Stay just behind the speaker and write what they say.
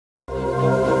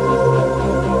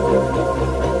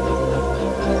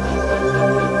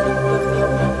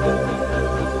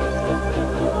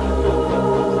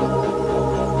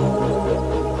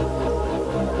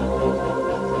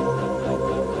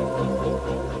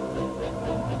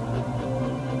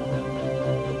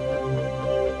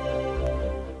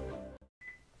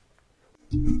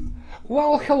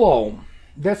Well, hello,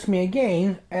 that's me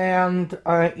again, and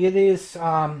it is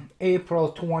April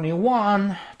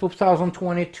 21,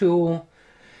 2022,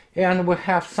 and we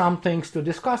have some things to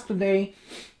discuss today.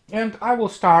 And I will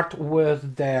start with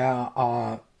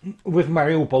with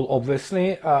Mariupol,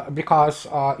 obviously, because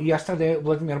yesterday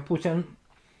Vladimir Putin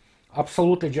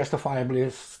absolutely justifiably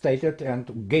stated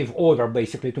and gave order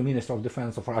basically to Minister of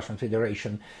Defense of Russian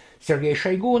Federation Sergei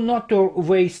Shoigu not to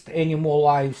waste any more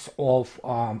lives of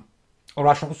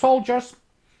Russian soldiers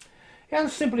and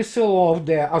simply seal off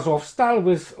the Azovstal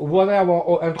with whatever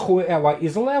and whoever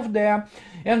is left there.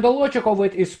 And the logic of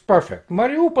it is perfect.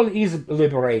 Mariupol is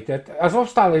liberated.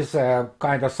 Azovstal is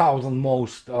kind of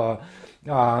southernmost end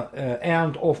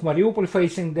of Mariupol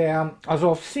facing the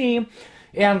Azov Sea.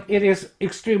 And it is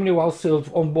extremely well sealed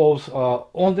on both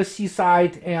on the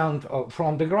seaside and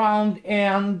from the ground.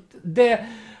 And the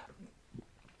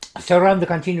surrender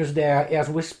continues there as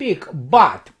we speak.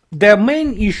 But the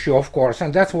main issue, of course,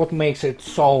 and that's what makes it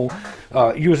so,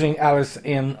 using Alice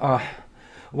in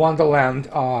Wonderland,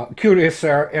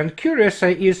 curiouser and curiouser,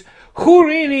 is who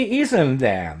really is in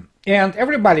there. And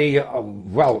everybody,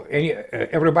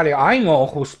 everybody I know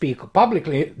who speak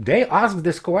publicly, they ask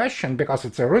this question because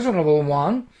it's a reasonable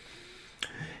one.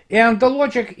 And the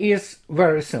logic is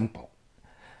very simple.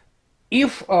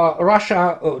 If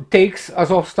Russia takes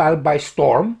Azovstal by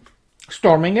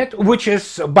storming it, which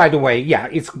is, by the way, yeah,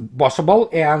 it's possible,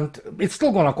 and it's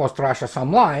still going to cost Russia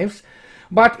some lives,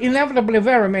 but inevitably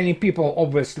very many people,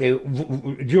 obviously,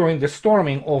 during the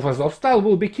storming of Azovstal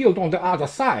will be killed on the other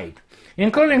side,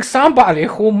 including somebody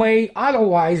who may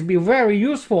otherwise be very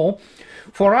useful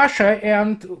for Russia,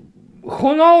 and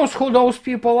who knows who those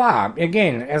people are.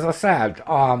 Again, as I said,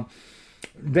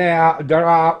 there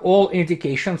are all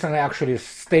indications, and actually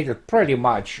stated pretty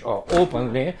much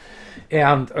openly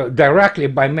and directly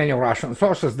by many Russian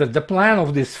sources, that the plan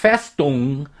of this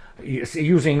festoon,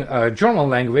 using German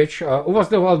language, was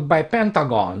developed by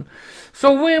Pentagon.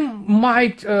 So we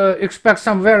might expect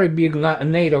some very big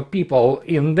NATO people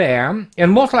in there,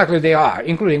 and most likely they are,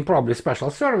 including probably special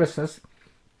services.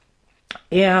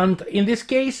 And in this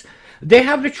case, they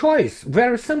have the choice,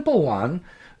 very simple one.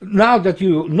 Now that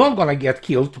you're not going to get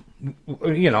killed,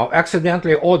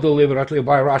 accidentally or deliberately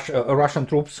by Russian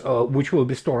troops, which will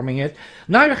be storming it,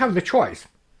 now you have the choice.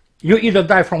 You either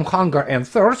die from hunger and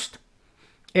thirst,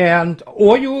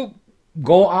 or you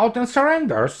go out and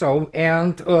surrender. So,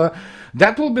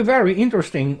 that will be very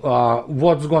interesting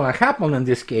what's going to happen in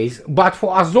this case. But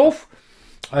for Azov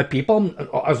people,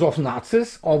 Azov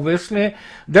Nazis, obviously,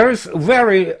 there is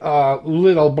very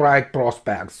little bright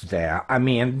prospects there. I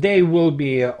mean, they will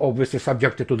be obviously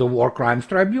subjected to the War Crimes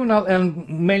Tribunal, and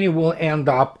many will end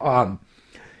up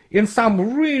in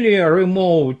some really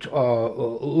remote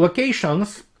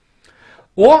locations,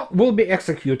 or will be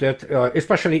executed,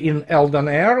 especially in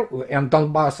Eldoner and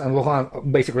Donbass and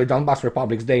Luhansk, basically Donbass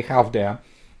republics. They have their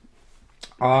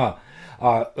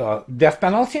death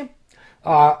penalty.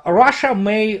 Russia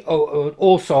may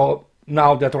also,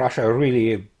 now that Russia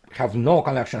really have no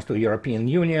connections to European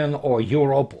Union or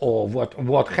Europe or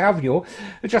what have you,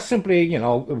 just simply,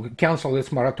 cancel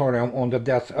its moratorium on the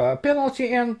death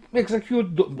penalty and execute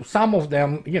some of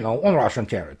them, on Russian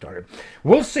territory.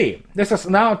 We'll see. This is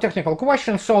now a technical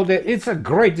question, so it's a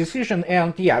great decision,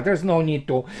 and yeah, there's no need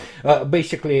to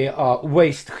basically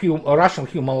waste Russian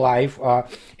human life,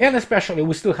 and especially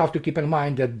we still have to keep in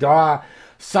mind that there are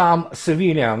some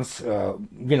civilians,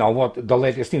 what the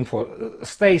latest info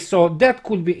states, so that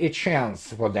could be a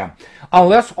chance for them.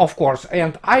 Unless, of course,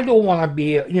 and I don't want to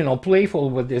be,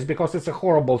 playful with this because it's a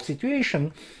horrible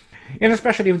situation, and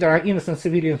especially if there are innocent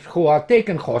civilians who are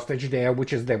taken hostage there,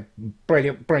 which is the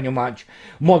pretty much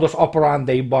modus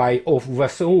operandi of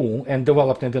VSU and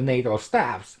developed in the NATO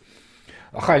staffs,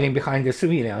 hiding behind the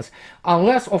civilians.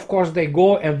 Unless, of course, they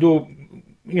go and do,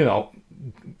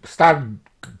 start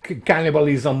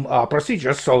cannibalism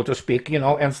procedures, so to speak,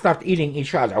 and start eating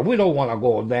each other. We don't want to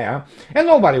go there, and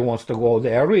nobody wants to go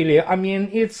there, really. I mean,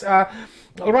 it's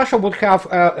Russia would have,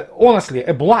 honestly,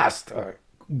 a blast,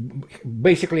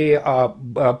 basically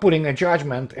putting a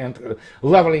judgment and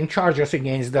leveling charges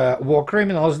against the war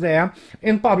criminals there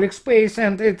in public space,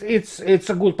 and it's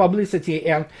a good publicity,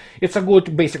 and it's a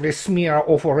good, basically, smear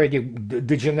of already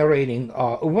degenerating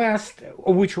West,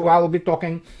 which I'll be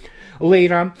talking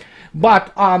later.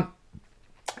 But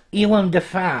even the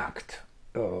fact,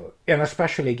 and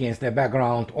especially against the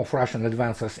background of Russian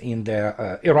advances in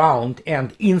the around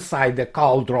and inside the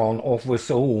cauldron of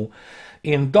VSU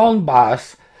in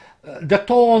Donbass, the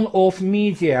tone of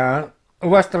media,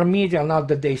 Western media, not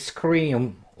that they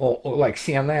scream or like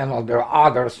CNN or there are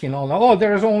others, oh,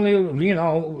 there's only,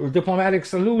 diplomatic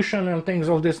solution and things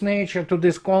of this nature to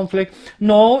this conflict.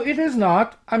 No, it is not.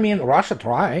 I mean, Russia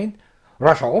tried.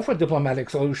 Russia offered diplomatic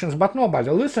solutions, but nobody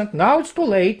listened. Now it's too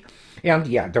late. And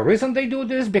yeah, the reason they do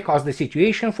this because the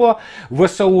situation for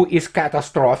VSU is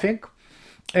catastrophic.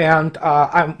 And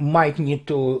I might need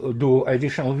to do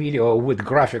additional video with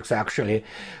graphics actually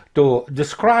to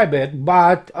describe it.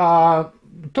 But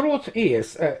truth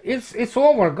is, it's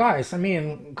over, guys. I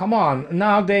mean, come on.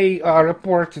 Now they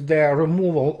report the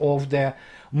removal of the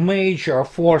major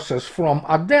forces from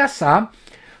Odessa.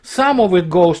 Some of it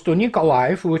goes to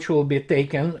Nikolaev, which will be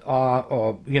taken,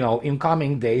 in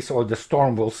coming days, or the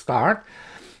storm will start.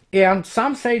 And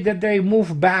some say that they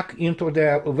move back into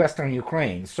the western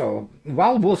Ukraine. So,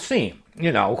 well, we'll see.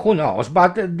 Who knows?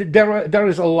 But there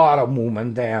is a lot of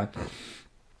movement there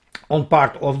on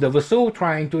part of the VSU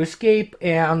trying to escape.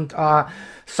 And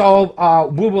so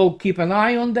we will keep an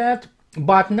eye on that.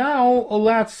 But now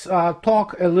let's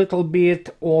talk a little bit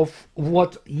of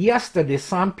what yesterday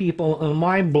some people in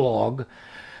my blog,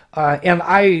 and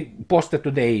I posted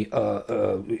today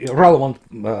relevant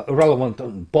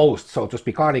post, so to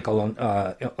speak, article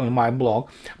on my blog,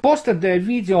 posted the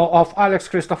video of Alex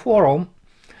Christoforou.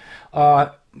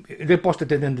 They posted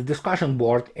it in the discussion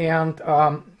board, and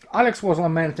Alex was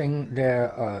lamenting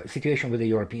the situation with the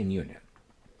European Union.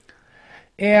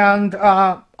 And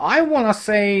I want to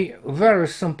say a very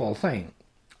simple thing.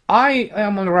 I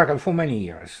am on record for many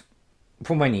years,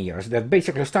 that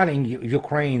basically starting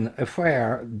Ukraine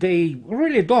affair, they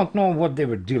really don't know what they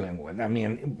were dealing with. I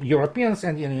mean, Europeans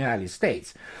and the United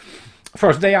States.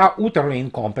 First, they are utterly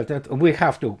incompetent. We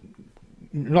have to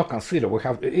not consider,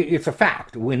 it's a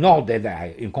fact. We know that they are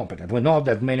incompetent. We know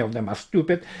that many of them are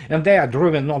stupid, and they are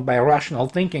driven not by rational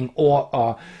thinking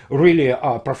or really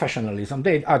professionalism.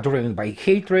 They are driven by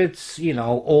hatreds,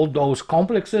 all those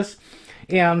complexes.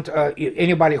 And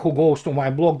anybody who goes to my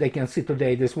blog, they can see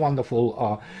today this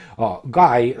wonderful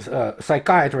guy,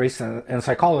 psychiatrist and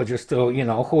psychologist,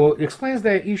 who explains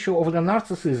the issue of the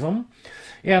narcissism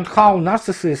and how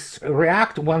narcissists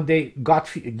react when they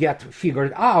get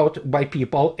figured out by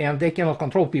people and they cannot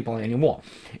control people anymore.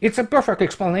 It's a perfect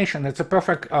explanation. It's a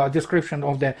perfect description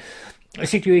of the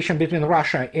situation between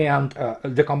Russia and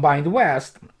the combined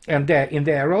West and in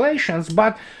their relations.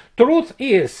 But truth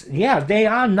is, yeah, they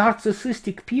are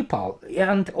narcissistic people,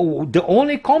 and the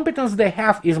only competence they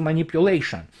have is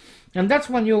manipulation. And that's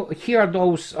when you hear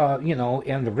those,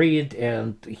 and read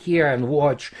and hear and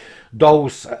watch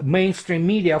those mainstream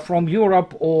media from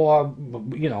Europe or,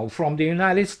 from the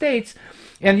United States,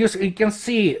 and you can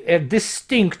see a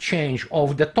distinct change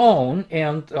of the tone,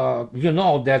 and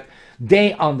that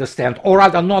they understand, or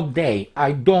rather not they.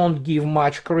 I don't give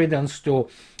much credence to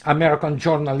American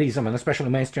journalism, and especially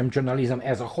mainstream journalism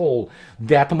as a whole,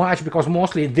 that much, because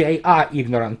mostly they are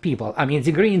ignorant people. I mean,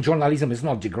 degree in journalism is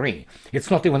not degree. It's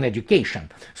not even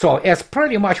education. So as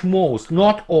pretty much most,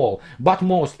 not all, but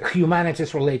most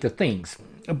humanities-related things.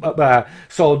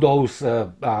 So those,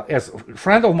 as a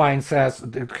friend of mine says,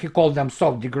 he called them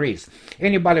soft degrees.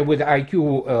 Anybody with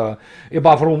IQ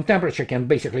above room temperature can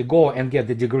basically go and get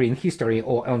the degree in history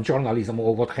or on journalism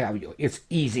or what have you. It's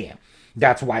easy.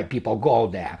 That's why people go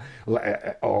there,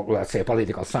 or let's say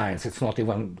political science. It's not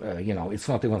even, it's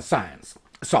not even science.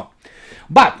 So,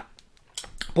 but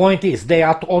point is, they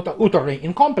are utterly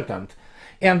incompetent,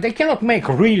 and they cannot make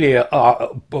really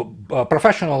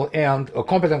professional and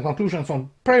competent conclusions on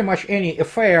pretty much any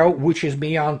affair which is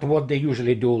beyond what they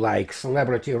usually do, like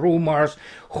celebrity rumors,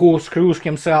 who screws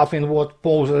himself in what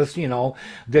poses,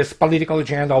 this political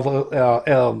agenda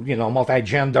of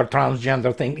multi-gender,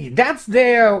 transgender thing. That's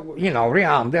their,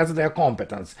 realm, that's their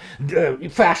competence.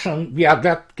 Fashion, yeah,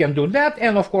 that can do that,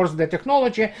 and of course the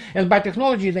technology, and by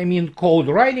technology they mean code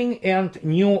writing and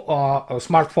new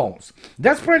smartphones.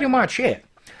 That's pretty much it.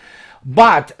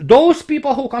 But those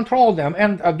people who control them,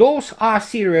 and those are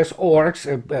serious orgs.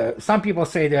 Some people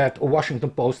say that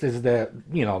Washington Post is the,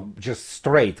 just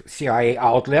straight CIA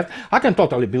outlet. I can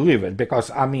totally believe it, because,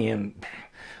 I mean,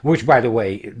 which, by the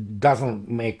way, doesn't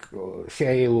make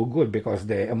CIA look good, because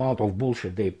the amount of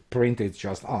bullshit they print is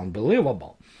just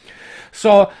unbelievable.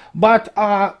 So, but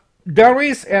there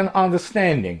is an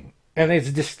understanding, and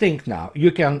it's distinct now.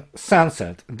 You can sense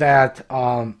it, that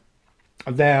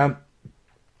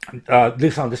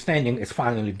this understanding is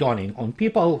finally dawning on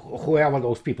people, whoever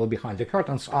those people behind the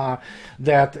curtains are,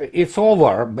 that it's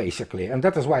over, basically. And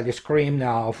that is why they scream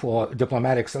now for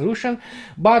diplomatic solution.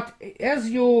 But as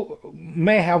you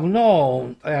may have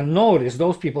known and noticed,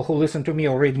 those people who listen to me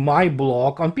or read my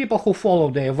blog, and people who follow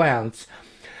the events,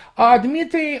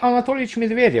 Dmitry Anatolyevich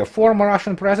Medvedev, former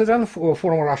Russian president,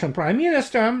 former Russian prime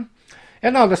minister,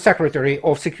 and now the Secretary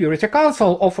of Security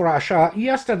Council of Russia,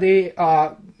 yesterday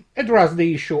addressed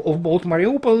the issue of both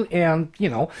Mariupol and,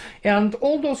 and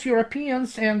all those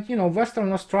Europeans and,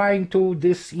 Westerners trying to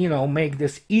make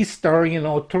this Easter,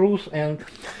 truth and,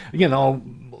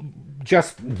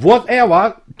 just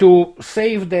whatever to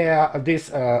save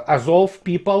this Azov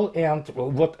people and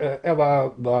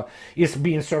whatever is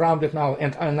being surrounded now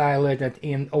and annihilated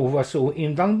in Oversu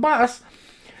in Donbass.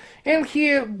 And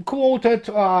he quoted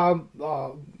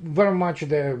very much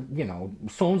the,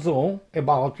 Sun Tzu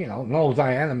about, know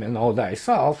thy enemy, know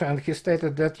thyself. And he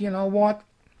stated that, what?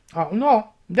 No,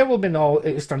 there will be no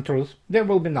Eastern truth. There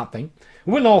will be nothing.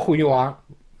 We know who you are.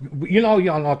 You know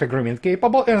you are not agreement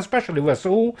capable, and especially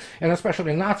VSU, and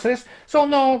especially Nazis. So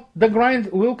no, the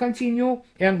grind will continue,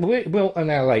 and we will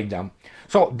annihilate them.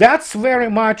 So that's very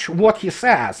much what he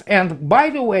says. And by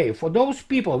the way, for those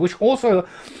people, which also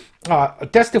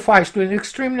testifies to an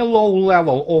extremely low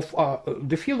level of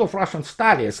the field of Russian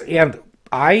studies, and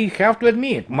I have to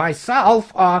admit,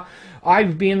 myself,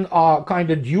 I've been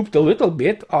kind of duped a little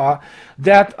bit,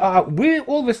 that we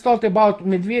always thought about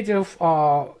Medvedev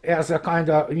as a kind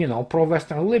of,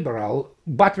 pro-Western liberal,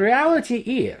 but reality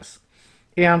is,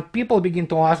 and people begin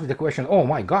to ask the question, oh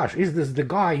my gosh, is this the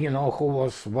guy, who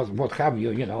was what have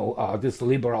you, this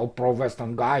liberal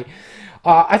pro-Western guy?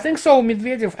 I think so.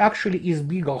 Medvedev actually is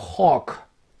bigger hawk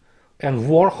and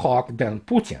war hawk than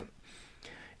Putin.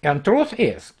 And truth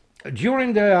is,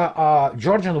 during the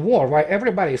Georgian war, where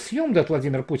everybody assumed that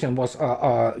Vladimir Putin was,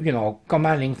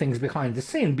 commanding things behind the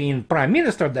scene, being prime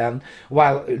minister then,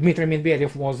 while Dmitry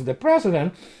Medvedev was the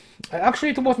president, actually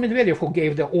it was Medvedev who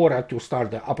gave the order to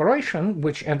start the operation,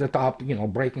 which ended up,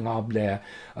 breaking up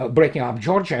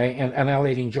Georgia and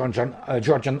annihilating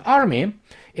Georgian army,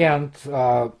 and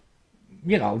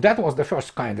that was the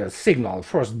first kind of signal,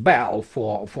 first bell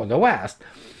for the West.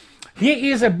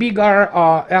 He is a bigger,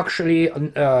 actually,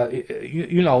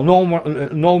 no more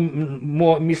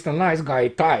Mr. Nice Guy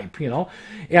type,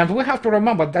 And we have to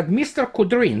remember that Mr.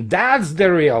 Kudrin, that's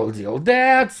the real deal.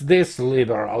 That's this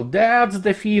liberal. That's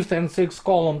the fifth and sixth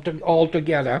column all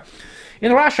together.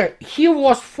 In Russia, he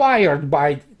was fired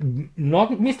by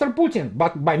not Mr. Putin,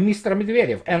 but by Mr.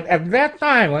 Medvedev. And at that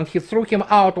time, when he threw him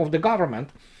out of the government,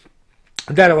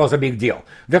 that was a big deal.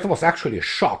 That was actually a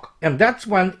shock. And that's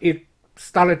when it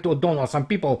started to dawn on some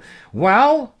people,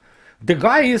 well, the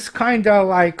guy is kind of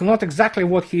like not exactly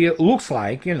what he looks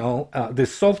like,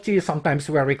 this softy, sometimes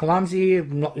very clumsy,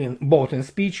 both in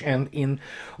speech and in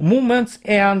movements.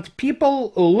 And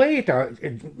people later,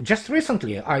 just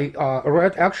recently, I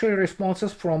read actually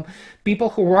responses from people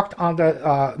who worked under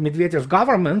Medvedev's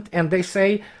government, and they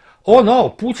say, oh no,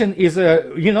 Putin is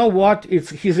a,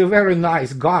 he's a very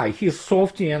nice guy. He's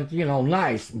softy and,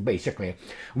 nice, basically.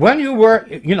 When you were,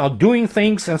 doing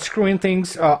things and screwing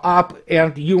things up,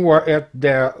 and you were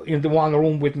in the one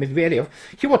room with Medvedev,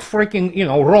 he would freaking,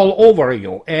 roll over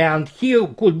you. And he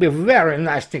could be a very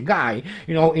nasty guy,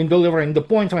 in delivering the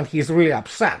point when he's really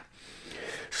upset.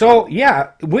 So, yeah,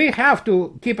 we have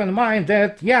to keep in mind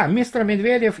that, yeah, Mr.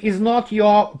 Medvedev is not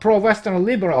your pro-Western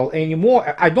liberal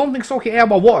anymore. I don't think so he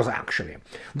ever was, actually.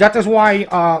 That is why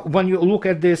when you look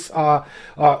at this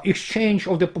exchange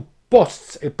of the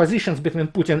positions between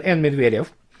Putin and Medvedev,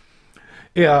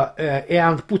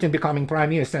 and Putin becoming prime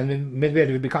minister and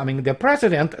Medvedev becoming the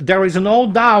president, there is no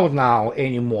doubt now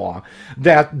anymore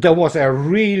that there was a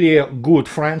really good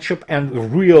friendship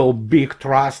and real big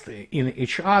trust in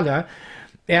each other.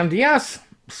 And yes,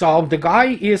 so the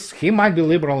guy he might be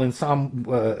liberal in some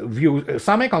views,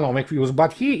 some economic views,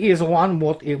 but he is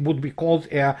what it would be called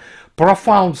a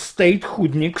profound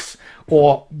statehoodnik,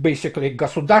 or basically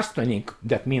государственник.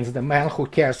 That means the man who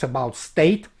cares about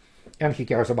state, and he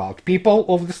cares about people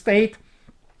of the state.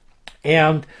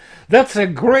 And that's a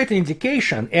great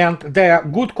indication. And the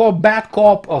good cop, bad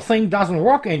cop thing doesn't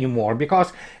work anymore,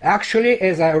 because actually,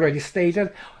 as I already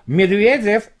stated,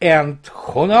 Medvedev, and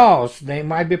who knows, they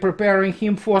might be preparing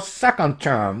him for a second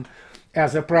term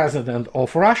as a president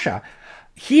of Russia.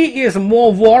 He is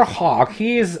more war hawk,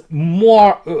 he is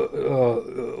more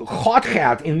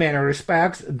hothead in many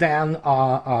respects than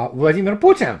Vladimir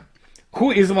Putin,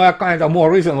 who is a kind of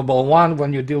more reasonable one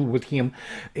when you deal with him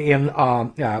in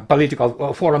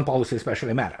political, foreign policy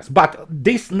especially matters. But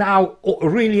this now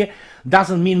really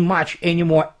doesn't mean much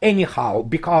anymore anyhow,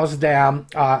 because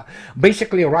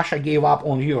basically Russia gave up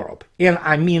on Europe, and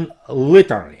I mean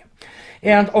literally.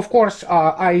 And of course,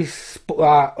 I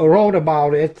wrote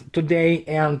about it today,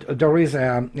 and there is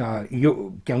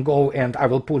you can go, and I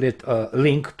will put it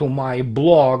link to my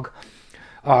blog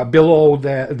below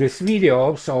this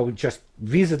video, so just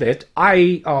visit it.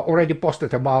 I already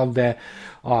posted about the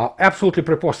absolutely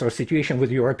preposterous situation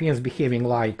with Europeans behaving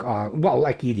like, well,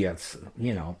 like idiots,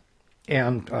 you know.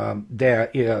 And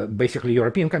the basically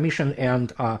European Commission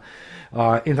and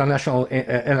International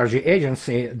Energy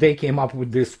Agency, they came up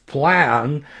with this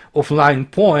plan of 9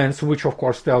 points, which of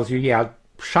course tells you, yeah,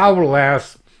 shower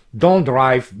less, don't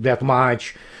drive that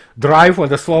much, drive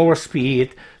with a slower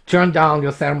speed, turn down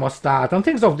your thermostat, and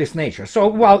things of this nature. So,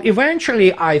 well,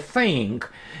 eventually, I think,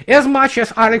 as much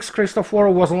as Alex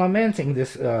Christoforou was lamenting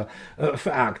this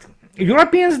fact,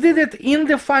 Europeans did it in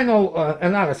the final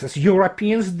analysis.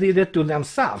 Europeans did it to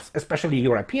themselves, especially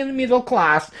European middle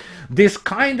class, this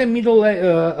kind of middle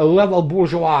level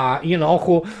bourgeois, you know,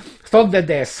 who thought that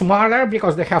they're smarter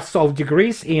because they have solved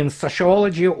degrees in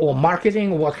sociology or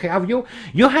marketing or what have you.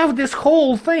 You have this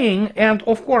whole thing, and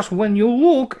of course, when you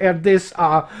look at this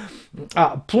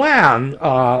plan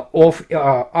of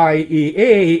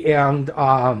IEA and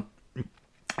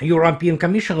European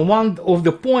Commission, one of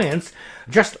the points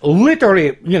just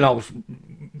literally, you know,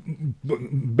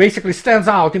 basically stands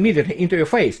out immediately into your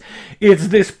face. It's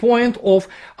this point of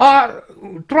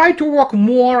try to work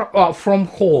more from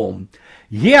home.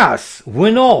 Yes,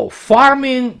 we know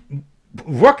farming,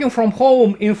 working from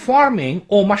home in farming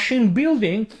or machine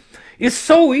building is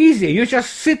so easy. You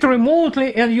just sit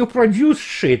remotely and you produce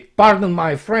shit, pardon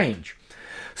my French.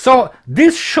 So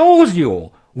this shows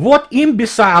you what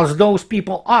imbeciles those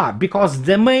people are, because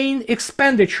the main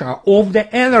expenditure of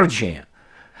the energy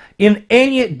in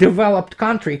any developed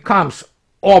country comes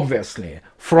obviously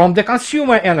from the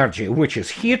consumer energy, which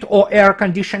is heat or air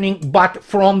conditioning, but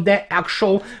from the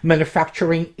actual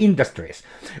manufacturing industries.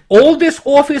 All this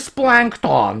office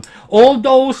plankton, all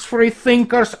those free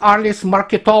thinkers, artists,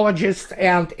 marketologists,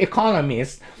 and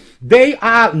economists, they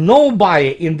are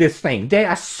nobody in this thing. They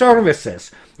are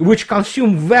services which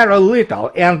consume very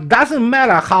little, and doesn't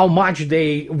matter how much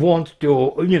they want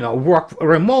to, you know, work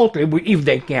remotely if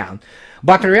they can.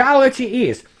 But reality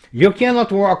is, you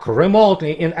cannot work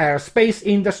remotely in aerospace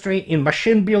industry, in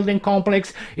machine building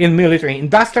complex, in military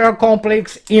industrial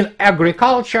complex, in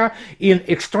agriculture, in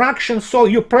extraction. So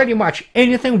you pretty much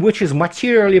anything which is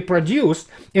materially produced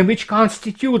and which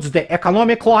constitutes the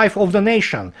economic life of the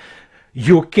nation,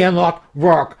 you cannot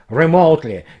work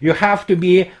remotely. You have to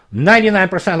be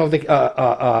 99%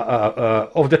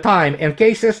 of the time in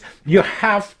cases, you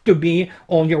have to be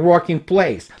on your working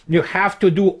place. You have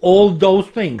to do all those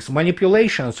things,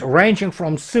 manipulations ranging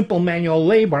from simple manual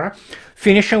labor,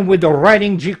 finishing with the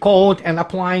writing G-code and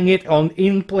applying it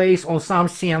in place on some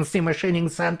CNC machining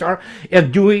center,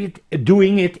 and doing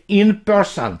it in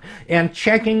person and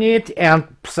checking it and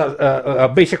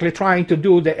basically trying to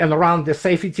do and around the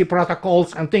safety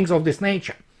protocols and things of this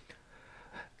nature.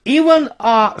 Even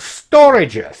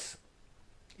storages,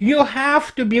 you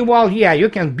have to be, well, yeah, you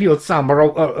can build some,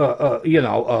 you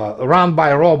know, run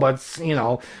by robots, you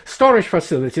know, storage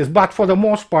facilities, but for the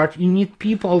most part, you need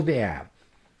people there.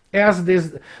 As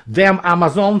this damn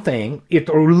Amazon thing, it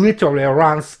literally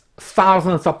runs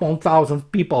thousands upon thousands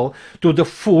of people to the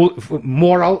full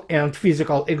moral and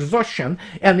physical exhaustion,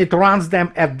 and it runs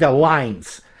them at the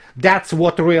lines. That's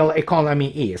what real economy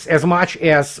is. As much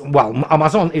as, well,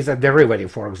 Amazon is a derivative,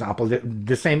 for example,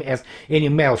 the same as any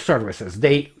mail services.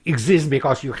 They exist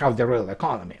because you have the real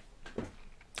economy.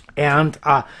 And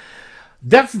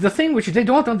that's the thing which they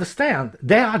don't understand.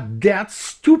 They are that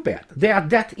stupid. They are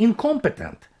that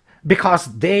incompetent, because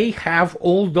they have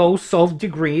all those soft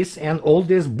degrees and all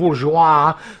this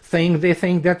bourgeois thing. They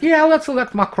think that, yeah, let's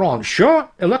elect Macron. Sure,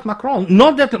 elect Macron.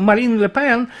 Not that Marine Le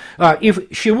Pen, if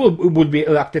she would be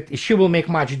elected, she will make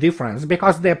much difference,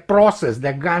 because the process,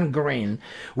 the gangrene,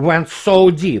 went so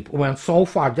deep, went so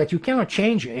far, that you cannot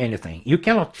change anything. You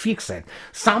cannot fix it.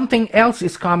 Something else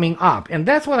is coming up. And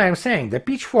that's what I'm saying. The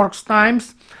Pitchforks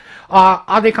Times,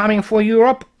 are they coming for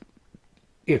Europe?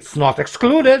 It's not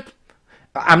excluded.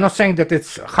 I'm not saying that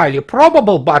it's highly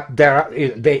probable, but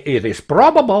it is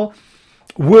probable.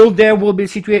 Will there be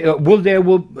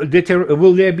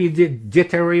the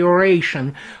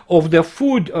deterioration of the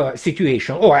food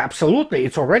situation? Oh, absolutely,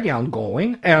 it's already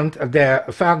ongoing, and the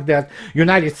fact that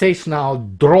United States now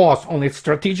draws on its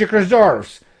strategic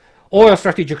reserves, oil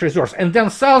strategic reserves, and then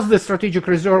sells the strategic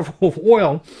reserve of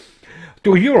oil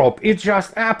to Europe, it's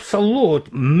just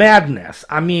absolute madness.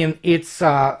 I mean, it's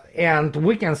and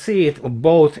we can see it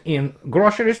both in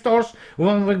grocery stores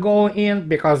when we go in,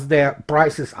 because the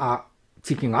prices are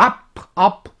ticking up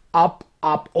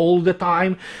all the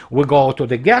time. We go to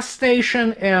the gas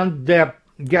station and the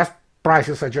gas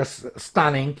prices are just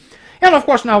stunning. And of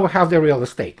course, now we have the real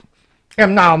estate.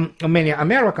 And now many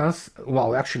Americans,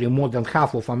 well, actually more than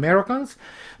half of Americans,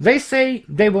 they say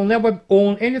they will never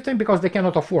own anything because they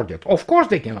cannot afford it. Of course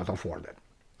they cannot afford it.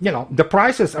 You know, the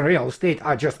prices of real estate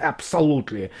are just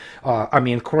absolutely,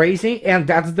 crazy. And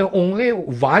that's the only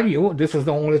value, this is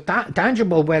the only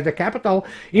tangible where the capital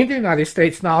in the United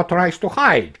States now tries to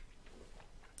hide.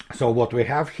 So what we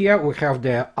have here, we have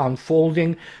the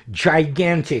unfolding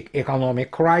gigantic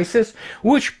economic crisis,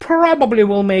 which probably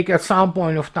will make at some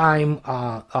point of time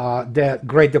the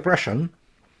Great Depression,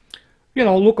 you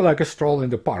know, look like a stroll in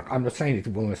the park. I'm not saying it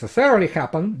will necessarily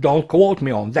happen, don't quote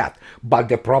me on that, but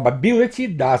the probability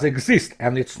does exist,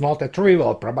 and it's not a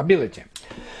trivial probability.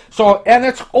 So, and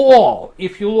it's all,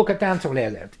 if you look attentively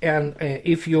at it, and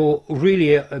if you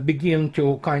really begin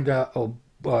to kind of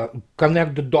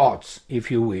connect the dots, if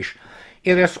you wish,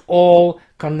 it is all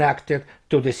connected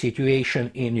to the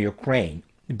situation in Ukraine,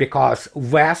 because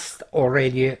West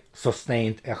already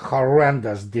sustained a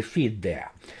horrendous defeat there.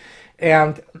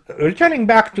 And returning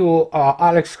back to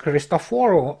Alex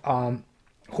Christoforou,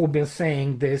 who's been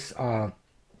saying this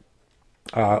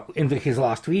in his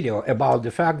last video about the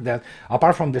fact that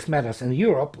apart from this matters in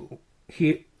Europe,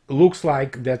 he looks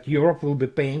like that Europe will be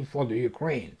paying for the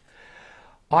Ukraine.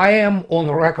 I am on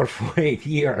record for 8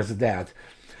 years that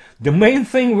the main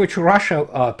thing which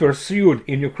Russia pursued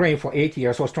in Ukraine for 8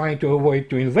 years was trying to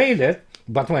avoid to invade it,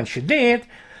 but when she did,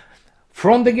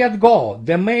 from the get-go,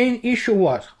 the main issue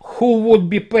was who would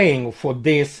be paying for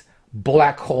this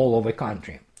black hole of a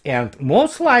country. And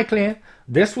most likely,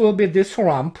 this will be this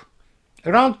rump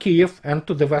around Kiev and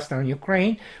to the western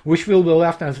Ukraine, which will be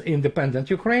left as independent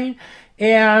Ukraine,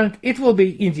 and it will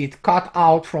be indeed cut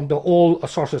out from the all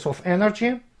sources of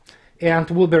energy and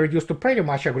will be reduced to pretty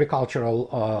much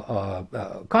agricultural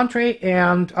country,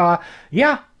 and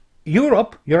yeah,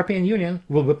 European Union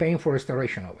will be paying for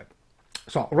restoration of it.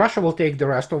 So Russia will take the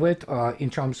rest of it in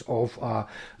terms of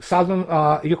southern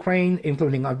Ukraine,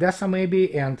 including Odessa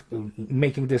maybe, and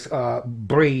making this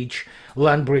bridge,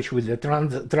 land bridge with the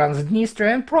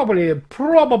Transnistria, and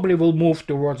probably will move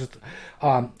towards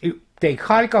take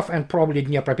Kharkov and probably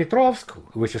Dnipropetrovsk,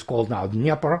 which is called now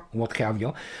Dnieper, what have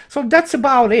you. So that's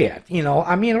about it. You know,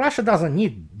 I mean, Russia doesn't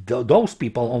need those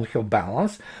people on her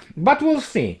balance, but we'll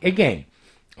see. Again,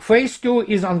 Phase 2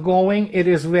 is ongoing, it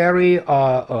is very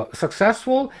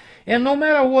successful, and no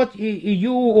matter what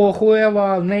EU or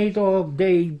whoever, NATO,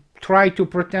 they try to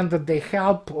pretend that they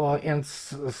help and,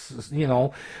 you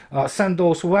know, send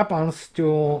those weapons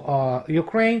to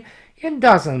Ukraine, it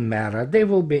doesn't matter, they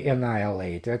will be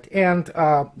annihilated. And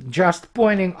just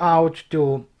pointing out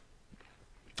to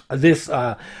this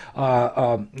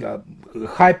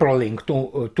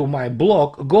hyperlink to my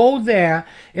blog, go there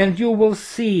and you will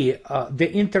see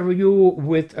the interview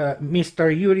with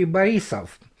Mr. Yuri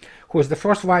Borisov, who is the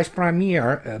first vice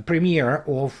premier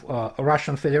of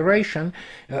Russian Federation,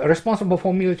 responsible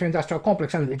for military-industrial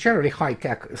complex and generally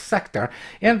high-tech sector.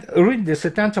 And read this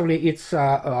attentively. It's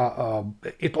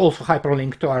it also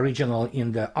hyperlinked to our original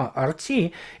in the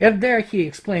RT, and there he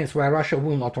explains why Russia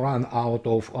will not run out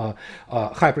of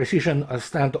high-precision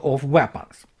standoff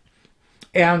weapons.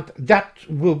 And that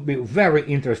will be very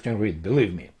interesting read,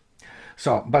 believe me.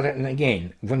 So, but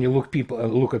again, when you look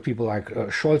at people like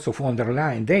Scholz or von der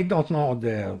Leyen, they don't know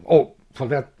for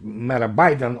that matter,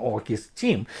 Biden or his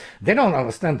team, they don't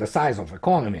understand the size of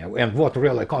economy and what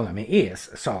real economy is.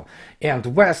 So, and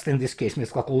West in this case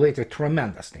miscalculated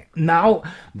tremendously. Now,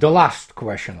 the last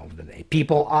question of the day.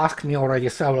 People asked me already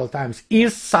several times,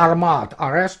 is Sarmat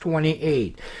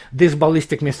RS-28, this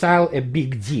ballistic missile, a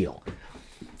big deal?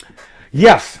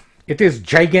 Yes. It is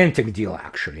gigantic deal,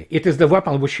 actually. It is the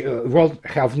weapon which world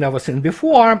have never seen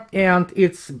before, and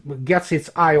it gets its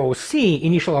IOC,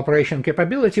 initial operation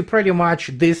capability, pretty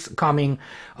much this coming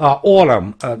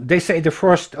autumn. They say the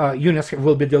first units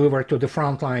will be delivered to the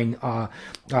frontline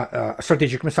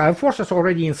strategic missile forces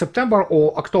already in September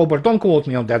or October. Don't quote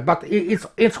me on that, but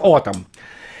it's autumn.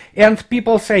 And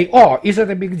people say, oh, is it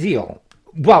a big deal?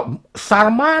 Well,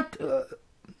 Sarmat...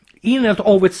 in and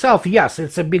of itself, yes,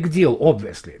 it's a big deal,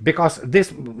 obviously, because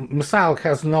this missile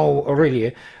has no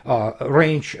really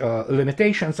range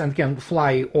limitations and can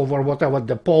fly over whatever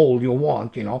the pole you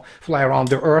want, you know, fly around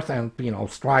the Earth and, you know,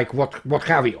 strike what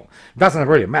have you. Doesn't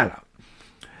really matter.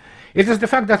 It is the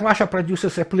fact that Russia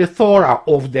produces a plethora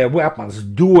of their weapons,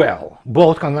 dual,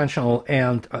 both conventional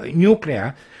and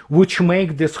nuclear, which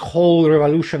make this whole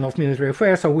revolution of military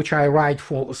affairs, of which I write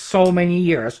for so many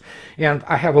years, and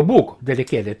I have a book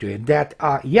dedicated to it, that,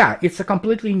 yeah, it's a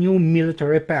completely new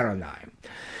military paradigm.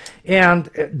 And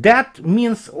that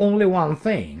means only one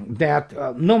thing, that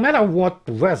no matter what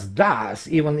West does,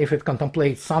 even if it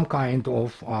contemplates some kind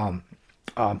of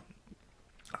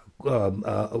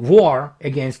war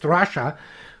against Russia,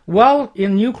 well,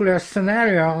 in nuclear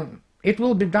scenario, it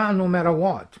will be done no matter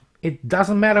what. It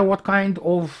doesn't matter what kind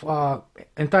of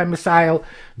anti-missile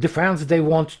defense they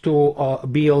want to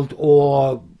build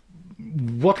or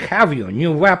what have you,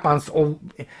 new weapons, or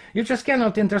you just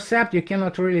cannot intercept, you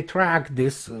cannot really track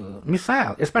this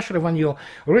missile, especially when you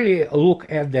really look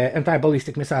at the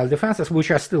anti-ballistic missile defenses,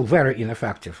 which are still very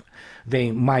ineffective.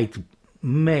 They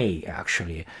may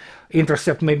actually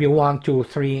intercept maybe 1, 2,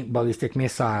 3 ballistic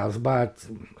missiles, but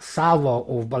salvo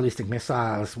of ballistic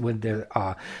missiles with the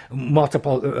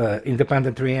multiple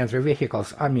independent re-entry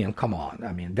vehicles, I mean, come on,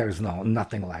 I mean, there's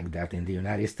nothing like that in the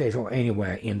United States or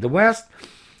anywhere in the West.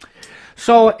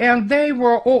 So, and they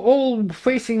were all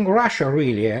facing Russia,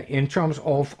 really, in terms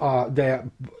of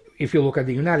if you look at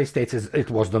the United States,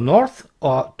 it was the North,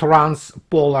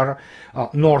 transpolar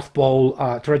North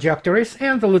Pole trajectories,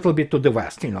 and a little bit to the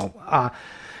West, you know.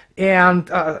 And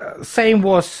same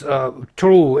was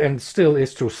true, and still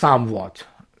is true somewhat,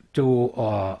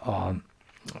 for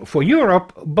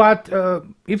Europe, but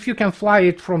if you can fly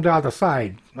it from the other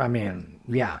side, I mean,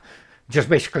 yeah. Just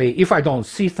basically, if I don't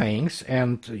see things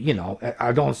and, you know,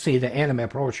 I don't see the enemy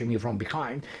approaching me from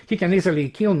behind, he can easily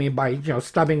kill me by, you know,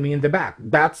 stabbing me in the back.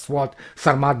 That's what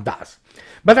Sarmat does.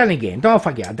 But then again, don't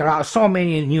forget, there are so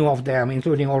many new of them,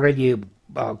 including already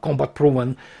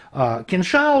combat-proven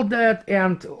Kinshal, that,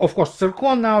 and of course,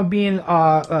 Zircon now being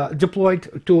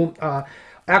deployed to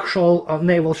actual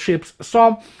naval ships.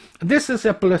 So this is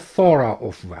a plethora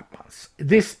of weapons.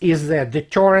 This is a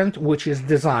deterrent which is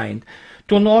designed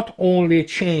to not only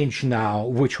change now,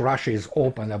 which Russia is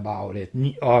open about it,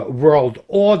 world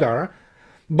order,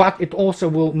 but it also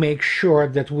will make sure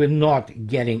that we're not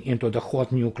getting into the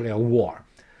hot nuclear war.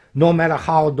 No matter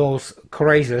how those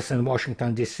crazies in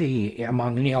Washington, D.C.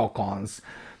 among neocons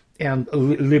and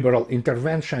liberal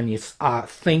interventionists are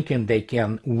thinking they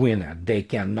can win it, they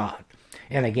cannot.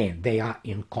 And again, they are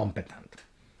incompetent.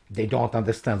 They don't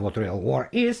understand what real war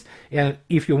is, and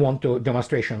if you want a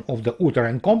demonstration of the utter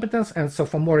incompetence and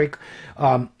sophomoric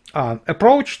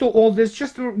approach to all this,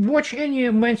 just watch any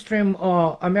mainstream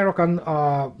American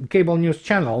cable news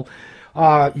channel,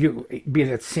 be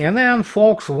it CNN,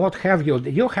 Fox, what have you.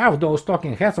 You have those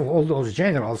talking heads of all those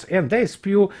generals, and they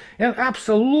spew an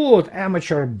absolute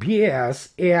amateur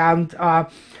BS. And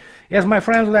as my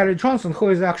friend Larry Johnson, who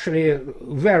is actually a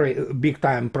very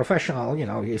big-time professional, you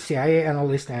know, he's CIA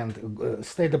analyst and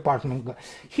State Department,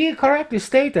 he correctly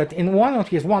stated in one of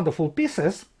his wonderful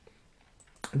pieces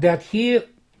that he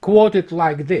quoted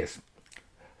like this.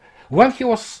 When he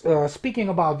was speaking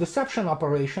about deception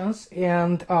operations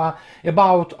and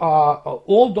about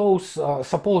all those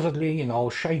supposedly, you know,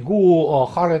 Shoigu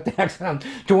heart attacks and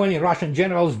 20 Russian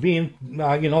generals being,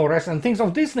 you know, arrested and things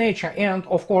of this nature, and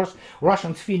of course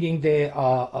Russians feeding the,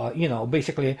 you know,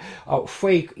 basically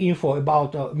fake info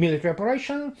about military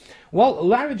operation, well,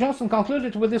 Larry Johnson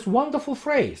concluded with this wonderful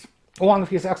phrase. One of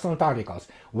his excellent articles.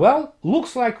 Well,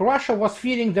 looks like Russia was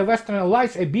feeding the Western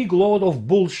allies a big load of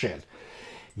bullshit.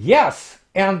 Yes,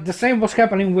 and the same was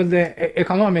happening with the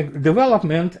economic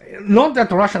development. Not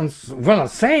that Russians were not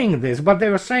saying this, but they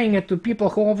were saying it to people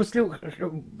who obviously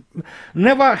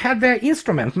never had the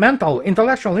instrument, mental,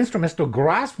 intellectual instruments to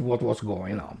grasp what was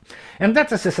going on. And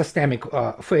that is a systemic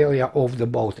failure of the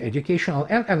both educational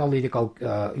and analytical,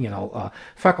 you know,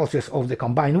 faculties of the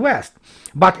combined West.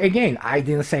 But again, I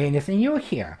didn't say anything new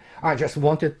here. I just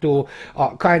wanted to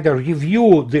kind of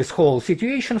review this whole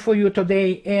situation for you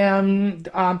today, and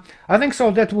I think so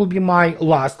that will be my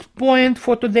last point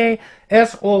for today.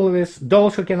 As always,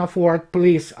 those who can afford,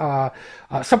 please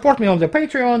support me on the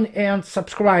Patreon and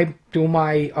subscribe to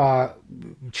my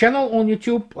channel on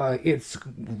YouTube. It's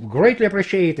greatly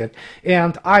appreciated,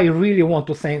 and I really want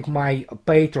to thank my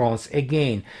patrons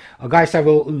again. Guys, I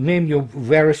will name you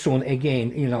very soon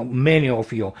again, you know, many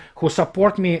of you who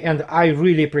support me, and I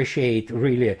really appreciate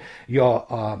really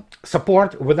your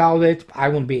support. Without it, I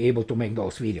won't be able to make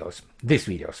those videos, these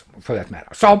videos for that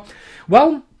matter. So,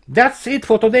 well, that's it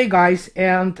for today, guys,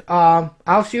 and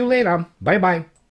I'll see you later. Bye bye.